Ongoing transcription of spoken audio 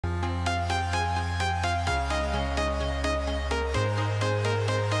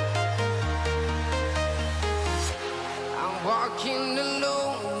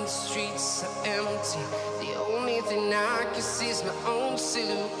can see my own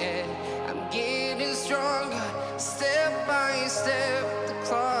silhouette. I'm getting stronger, step by step. The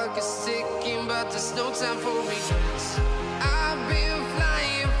clock is ticking, but there's no time for regrets. I've been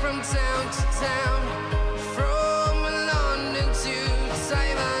flying from town to town, from London to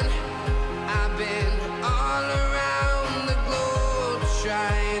Taiwan. I've been all around the globe,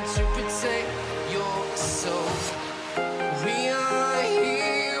 trying to protect your soul. We are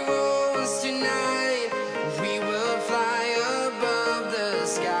heroes tonight. We will fly above the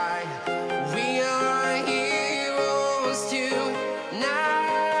sky. We are heroes tonight.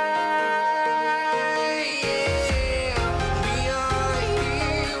 Yeah. We are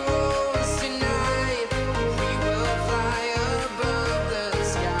heroes tonight. We will fly above the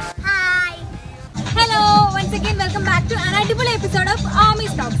sky. Hi. Hello. Once again, welcome back to an additional episode of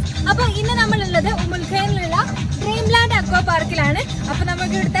Aami's Talks. അപ്പോൾ ഇന്ന് നമ്മളുള്ളത് ഉമ്മുൽഖയിലുള്ള Dreamland അക്വാ പാർക്കിലാണ്. അപ്പോൾ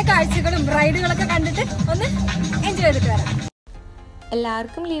നമുക്ക് ഇവിടുത്തെ കാഴ്ചകളും റൈഡുകളൊക്കെ കണ്ടിട്ട് ഒന്ന് enjoy ചെയ്തിട്ട് വരാം.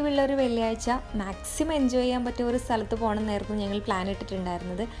 എല്ലാവർക്കും ലീവുള്ള ഒരു വെള്ളിയാഴ്ച മാക്സിമം എൻജോയ് ചെയ്യാൻ പറ്റിയ ഒരു സ്ഥലത്ത് പോകണമെന്നായിരുന്നു ഞങ്ങൾ പ്ലാൻ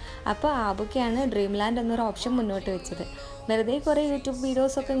ഇട്ടിട്ടുണ്ടായിരുന്നത്. അപ്പോൾ ആബുക്കെയാണ് ഡ്രീംലാൻഡ് എന്നൊരു ഓപ്ഷൻ മുന്നോട്ട് വെച്ചത്. വെറുതെ കുറേ യൂട്യൂബ്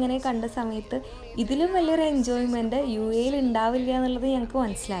വീഡിയോസൊക്കെ ഇങ്ങനെ കണ്ട സമയത്ത് ഇതിലും വലിയൊരു എൻജോയ്മെൻറ്റ് UAEയിൽ ഉണ്ടാവില്ല എന്നുള്ളത് ഞങ്ങൾക്ക്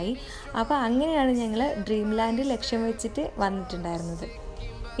മനസ്സിലായി. അപ്പോൾ അങ്ങനെയാണ് ഞങ്ങൾ ഡ്രീംലാൻഡ് ലക്ഷ്യം വെച്ചിട്ട് വന്നിട്ടുണ്ടായിരുന്നത്.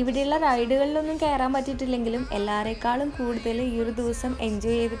 ഇവിടെയുള്ള റൈഡുകളിലൊന്നും കയറാൻ പറ്റിയിട്ടില്ലെങ്കിലും എല്ലാവരേക്കാളും കൂടുതൽ ഈ ഒരു ദിവസം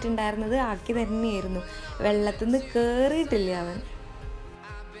എൻജോയ് ചെയ്തിട്ടുണ്ടായിരുന്നത് ആക്കി തന്നെയായിരുന്നു. വെള്ളത്തിൽ നിന്ന് കയറിയിട്ടില്ല അവൻ.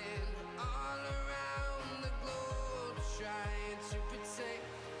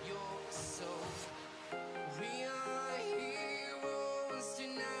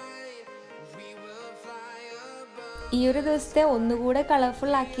 ഈ ഒരു ദിവസത്തെ ഒന്നുകൂടെ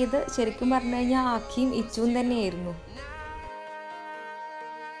കളർഫുൾ ആക്കിയത് ശരിക്കും പറഞ്ഞു കഴിഞ്ഞാൽ ആക്കിയും ഇച്ചുവും തന്നെയായിരുന്നു.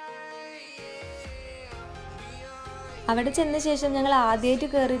 അവിടെ ചെന്ന ശേഷം ഞങ്ങൾ ആദ്യമായിട്ട്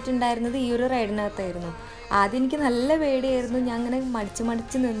കയറിയിട്ടുണ്ടായിരുന്നത് ഈ ഒരു റൈഡിനകത്തായിരുന്നു. ആദ്യം എനിക്ക് നല്ല പേടിയായിരുന്നു. ഞാൻ അങ്ങനെ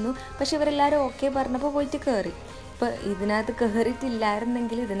മടിച്ച് നിന്നു. പക്ഷെ ഇവരെല്ലാവരും ഓക്കെ പറഞ്ഞപ്പോൾ പോയിട്ട് കയറി. ഇപ്പോൾ ഇതിനകത്ത്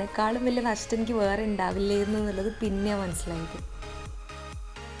കയറിയിട്ടില്ലായിരുന്നെങ്കിൽ ഇതിനേക്കാളും വലിയ നഷ്ടം എനിക്ക് വേറെ ഉണ്ടാവില്ലായിരുന്നു എന്നുള്ളത് പിന്നെ മനസ്സിലായത്.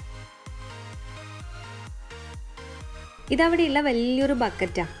 ഇതവിടെയുള്ള വലിയൊരു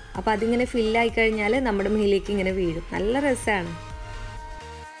ബക്കറ്റാണ്. അപ്പോൾ അതിങ്ങനെ ഫില്ലായി കഴിഞ്ഞാൽ നമ്മുടെ മേലേക്ക് ഇങ്ങനെ വീഴും. നല്ല രസമാണ്.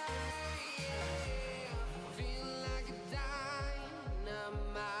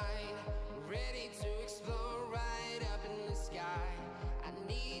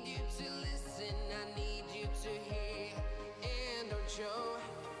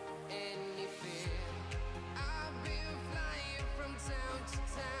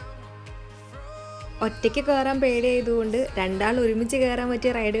 ഒറ്റയ്ക്ക് കയറാൻ പേടിയായതുകൊണ്ട് രണ്ടാൾ ഒരുമിച്ച് കയറാൻ പറ്റിയ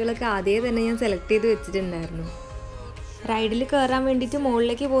റൈഡുകളൊക്കെ ആദ്യമേ തന്നെ ഞാൻ സെലക്ട് ചെയ്ത് വെച്ചിട്ടുണ്ടായിരുന്നു. റൈഡിൽ കയറാൻ വേണ്ടിയിട്ട്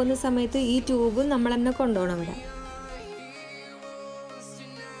മുകളിലേക്ക് പോകുന്ന സമയത്ത് ഈ ട്യൂബും നമ്മൾ തന്നെ കൊണ്ടുപോകണം ഇവിടെ.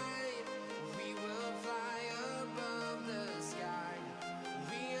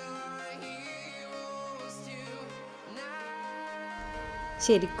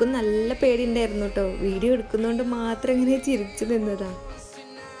 ശരിക്കും നല്ല പേടിയുണ്ടായിരുന്നു കേട്ടോ. വീഡിയോ എടുക്കുന്നതുകൊണ്ട് മാത്രം ഇങ്ങനെ ചിരിച്ചു നിന്നതാണ്.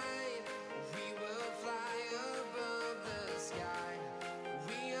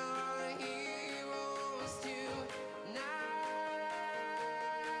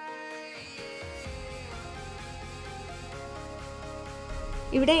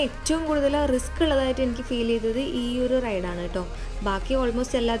 ഇവിടെ ഏറ്റവും കൂടുതൽ റിസ്ക് ഉള്ളതായിട്ട് എനിക്ക് ഫീൽ ചെയ്തത് ഈ ഒരു റൈഡാണ് കേട്ടോ. ബാക്കി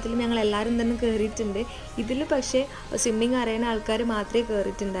ഓൾമോസ്റ്റ് എല്ലാത്തിലും ഞങ്ങൾ എല്ലാവരും തന്നെ കയറിയിട്ടുണ്ട്. ഇതിൽ പക്ഷേ സ്വിമ്മിങ് അറിയുന്ന ആൾക്കാർ മാത്രമേ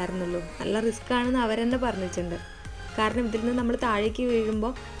കയറിയിട്ടുണ്ടായിരുന്നുള്ളൂ. നല്ല റിസ്ക് ആണെന്ന് അവരെന്നെ പറഞ്ഞിട്ടുണ്ട്. കാരണം ഇതിൽ നിന്ന് നമ്മൾ താഴേക്ക്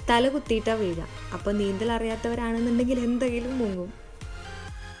വീഴുമ്പോൾ തല കുത്തിയിട്ടാണ് വീഴുക. അപ്പോൾ നീന്തൽ അറിയാത്തവരാണെന്നുണ്ടെങ്കിൽ എന്തെങ്കിലും മുങ്ങും.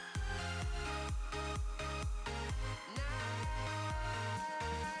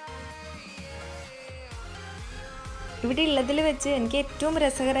 ഇവിടെ ഉള്ളതിൽ വെച്ച് എനിക്ക് ഏറ്റവും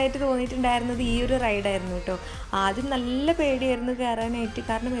രസകരമായിട്ട് തോന്നിയിട്ടുണ്ടായിരുന്നത് ഈ ഒരു റൈഡായിരുന്നു കേട്ടോ. ആദ്യം നല്ല പേടിയായിരുന്നു കയറാനായിട്ട്.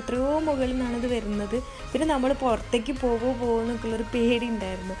 കാരണം എത്രയോ മുകളിൽ നിന്നാണ് ഇത് വരുന്നത്. പിന്നെ നമ്മൾ പുറത്തേക്ക് പോകുമോ എന്നൊക്കെയുള്ളൊരു പേടി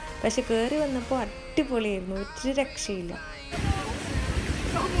ഉണ്ടായിരുന്നു. പക്ഷെ കയറി വന്നപ്പോൾ അടിപൊളിയായിരുന്നു. ഒരു രക്ഷയില്ല.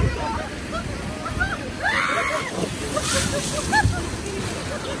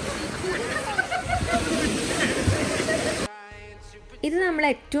 ഇത് നമ്മൾ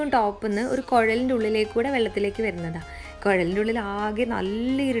ഏറ്റവും ടോപ്പിൽ നിന്ന് ഒരു കുഴലിൻ്റെ ഉള്ളിലേക്ക് കൂടെ വെള്ളത്തിലേക്ക് വരുന്നതാണ്. കുഴലിൻ്റെ ഉള്ളിൽ ആകെ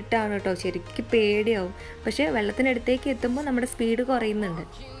നല്ല ഇരുട്ടാണ് കേട്ടോ. ശരിക്കും പേടിയാവും. പക്ഷേ വെള്ളത്തിനടുത്തേക്ക് എത്തുമ്പോൾ നമ്മുടെ സ്പീഡ് കുറയുന്നുണ്ട്.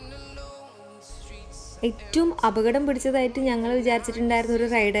 ഏറ്റവും അപകടം പിടിച്ചതായിട്ട് ഞങ്ങൾ വിചാരിച്ചിട്ടുണ്ടായിരുന്ന ഒരു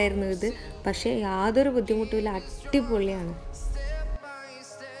റൈഡായിരുന്നു ഇത്. പക്ഷേ യാതൊരു ബുദ്ധിമുട്ടുമില്ല. അടിപൊളിയാണ്.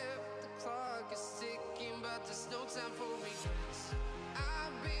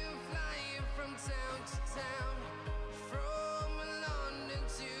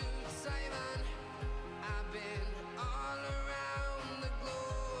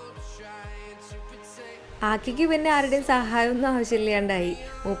 ആക്കിക്ക് പിന്നെ ആരുടെയും സഹായമൊന്നും ആവശ്യമില്ലാണ്ടായി.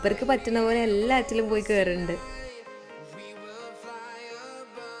 മൂപ്പർക്ക് പറ്റുന്ന പോലെ എല്ലാറ്റിലും പോയി കയറുന്നുണ്ട്.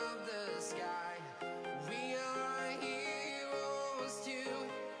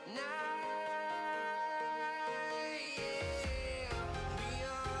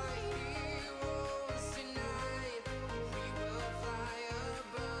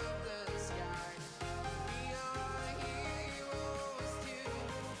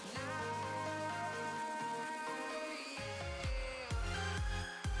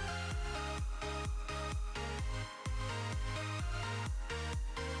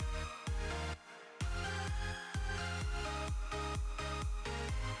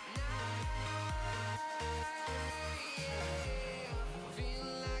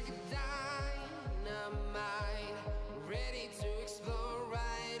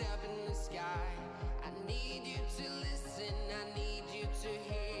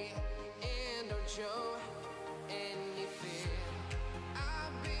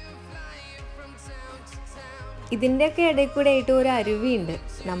 ഇതിൻ്റെയൊക്കെ ഇടയിൽ കൂടെ ആയിട്ട് ഒരു അരുവിയുണ്ട്.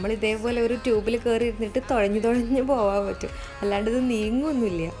 നമ്മൾ ഇതേപോലെ ഒരു ട്യൂബിൽ കയറി ഇരുന്നിട്ട് തുഴഞ്ഞു പോകാൻ പറ്റും, അല്ലാണ്ട് ഇത്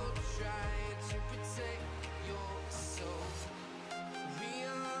നീങ്ങൊന്നുമില്ല.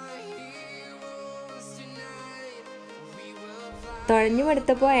 തുഴഞ്ഞു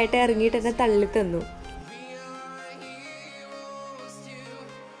മടുത്തപ്പോൾ ഏട്ട ഇറങ്ങിയിട്ട് എന്നെ തള്ളി തന്നു.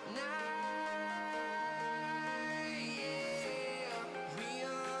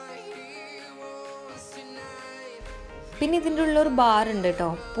 പിന്നെ ഇതിൻ്റെ ഉള്ളൊരു ബാർ ഉണ്ട് കേട്ടോ,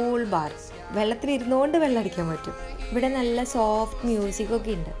 പൂൾ ബാർ. വെള്ളത്തിൽ ഇരുന്നുകൊണ്ട് വെള്ളം അടിക്കാൻ പറ്റും. ഇവിടെ നല്ല സോഫ്റ്റ്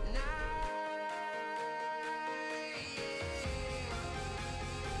മ്യൂസിക്കൊക്കെ ഉണ്ട്.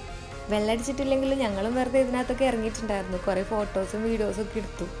 വെള്ളമടിച്ചിട്ടില്ലെങ്കിലും ഞങ്ങളും വെറുതെ ഇതിനകത്തൊക്കെ ഇറങ്ങിയിട്ടുണ്ടായിരുന്നു. കുറേ ഫോട്ടോസും വീഡിയോസും ഒക്കെ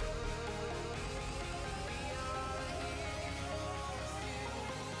എടുത്തു.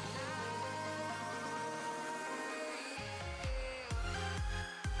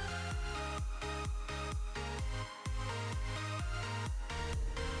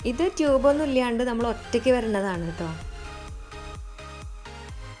 ഇത് ട്യൂബൊന്നും ഇല്ലാണ്ട് നമ്മൾ ഒറ്റയ്ക്ക് വരുന്നതാണ് കേട്ടോ.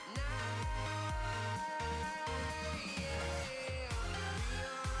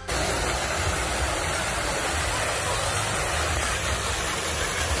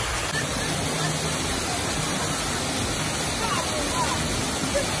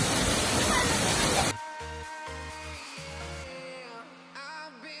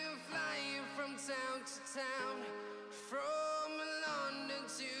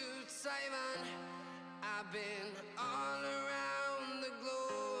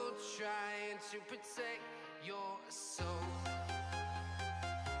 To protect your soul.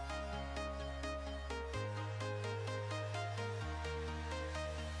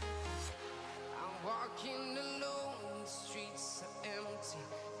 I'm walking alone, the streets are empty.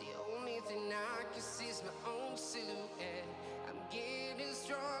 The only thing I can see is my own silhouette. I'm getting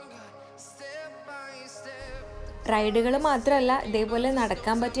stronger, step by step. റൈഡുകൾ മാത്രമല്ല, ഇതേപോലെ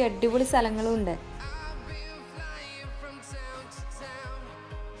നടക്കാൻ പറ്റിയ അടിപൊളി സ്ഥലങ്ങളും ഉണ്ട്.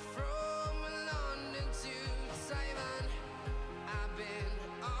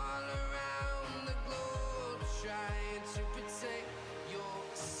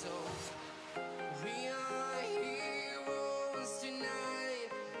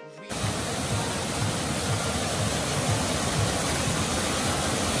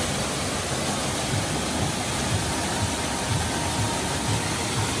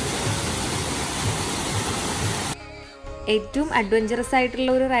 ഏറ്റവും അഡ്വഞ്ചറസ്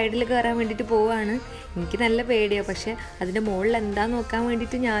ആയിട്ടുള്ള ഒരു റൈഡിൽ കയറാൻ വേണ്ടിയിട്ട് പോവുകയാണ്. എനിക്ക് നല്ല പേടിയാണ്, പക്ഷെ അതിൻ്റെ മുകളിൽ എന്താ നോക്കാൻ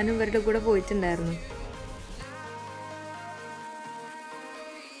വേണ്ടിയിട്ട് ഞാനും ഇവരുടെ കൂടെ പോയിട്ടുണ്ടായിരുന്നു.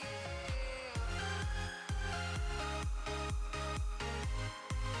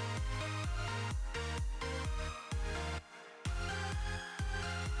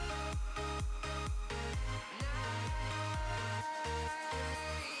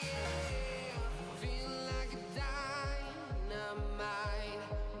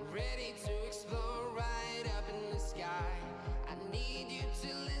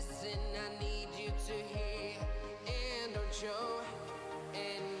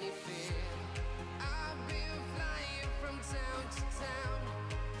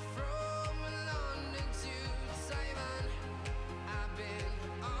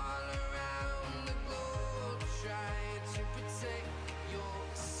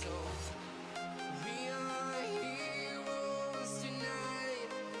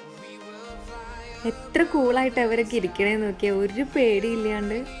 എത്ര കൂളായിട്ട് അവരൊക്കെ ഇരിക്കണേ നോക്കിയാൽ, ഒരു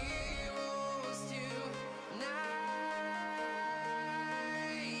പേടിയില്ലാണ്ട്.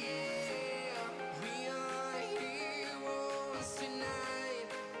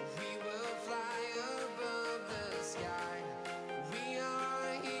 We will fly above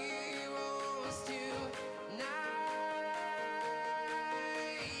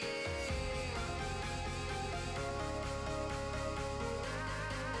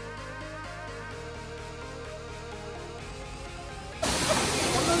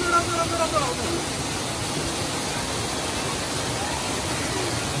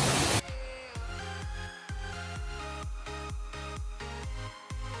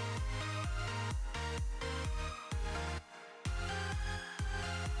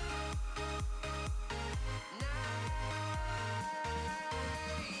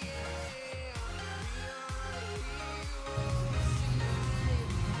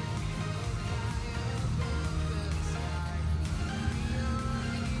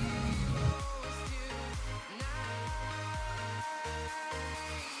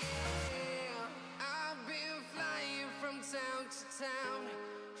Town to town,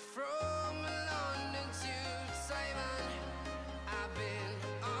 from London to Taiwan. I've been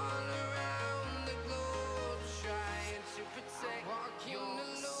all around the globe trying to protect your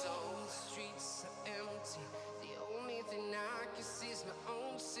soul. The streets are empty. The only thing I can see is my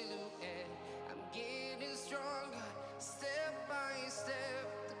own silhouette. I'm getting stronger, step by step.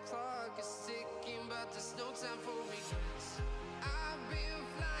 The clock is ticking, but there's no time for regrets. I've been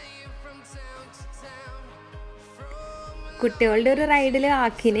flying from town to town. കുട്ടികളുടെ ഒരു റൈഡിൽ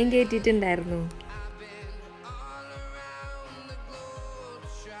ആക്കിനെയും കയറ്റിയിട്ടുണ്ടായിരുന്നു.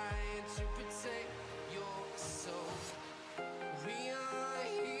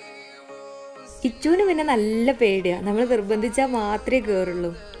 ഇച്ചൂന് പിന്നെ നല്ല പേടിയാണ്. നമ്മൾ നിർബന്ധിച്ചാൽ മാത്രമേ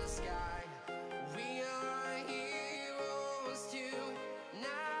കയറുള്ളൂ.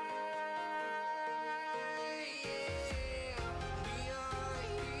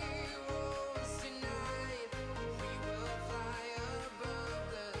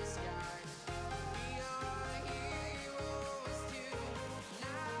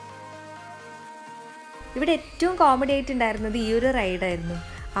 ഇവിടെ ഏറ്റവും comedy ആയിട്ടുണ്ടായിരുന്നത് ഈ ഒരു റൈഡായിരുന്നു.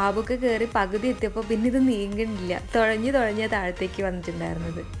 ആബൊക്കെ കയറി പകുതി എത്തിയപ്പോൾ പിന്നെ ഇത് നീങ്ങുന്നില്ല, തുഴഞ്ഞ് താഴത്തേക്ക്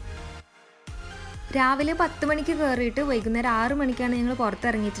വന്നിട്ടുണ്ടായിരുന്നത്. രാവിലെ 10 മണിക്ക് കയറിയിട്ട് വൈകുന്നേരം 6 മണിക്കാണ് ഞങ്ങൾ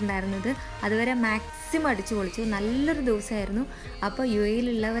പുറത്തിറങ്ങിയിട്ടുണ്ടായിരുന്നത്. അതുവരെ മാക്സിമം അടിച്ചു പൊളിച്ചു. നല്ലൊരു ദിവസമായിരുന്നു. അപ്പോൾ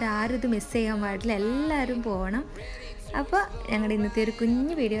UAEയിലുള്ളവർ ആരും ഇത് മിസ് ചെയ്യാൻ പാടില്ല, എല്ലാവരും പോകണം. അപ്പോൾ ഞങ്ങളുടെ ഇന്നത്തെ ഒരു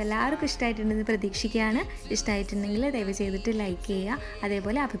കുഞ്ഞു വീഡിയോ എല്ലാവർക്കും ഇഷ്ടമായിട്ടുണ്ടെന്ന് പ്രതീക്ഷിക്കുകയാണ്. ഇഷ്ടമായിട്ടുണ്ടെങ്കിൽ ദയവ് ചെയ്തിട്ട് ലൈക്ക് ചെയ്യുക.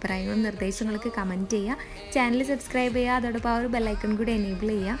 അതേപോലെ അഭിപ്രായങ്ങളും നിർദ്ദേശങ്ങളൊക്കെ കമൻറ്റ് ചെയ്യുക. ചാനൽ സബ്സ്ക്രൈബ് ചെയ്യുക. അതോടൊപ്പം ആ ഒരു ബെല്ലൈക്കൺ കൂടി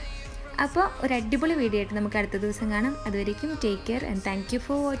എനേബിൾ ചെയ്യുക. അപ്പോൾ ഒരു അടിപൊളി വീഡിയോ ആയിട്ട് നമുക്ക് അടുത്ത ദിവസം കാണാം. അതുവരേക്കും take care and thank you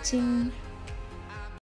for watching.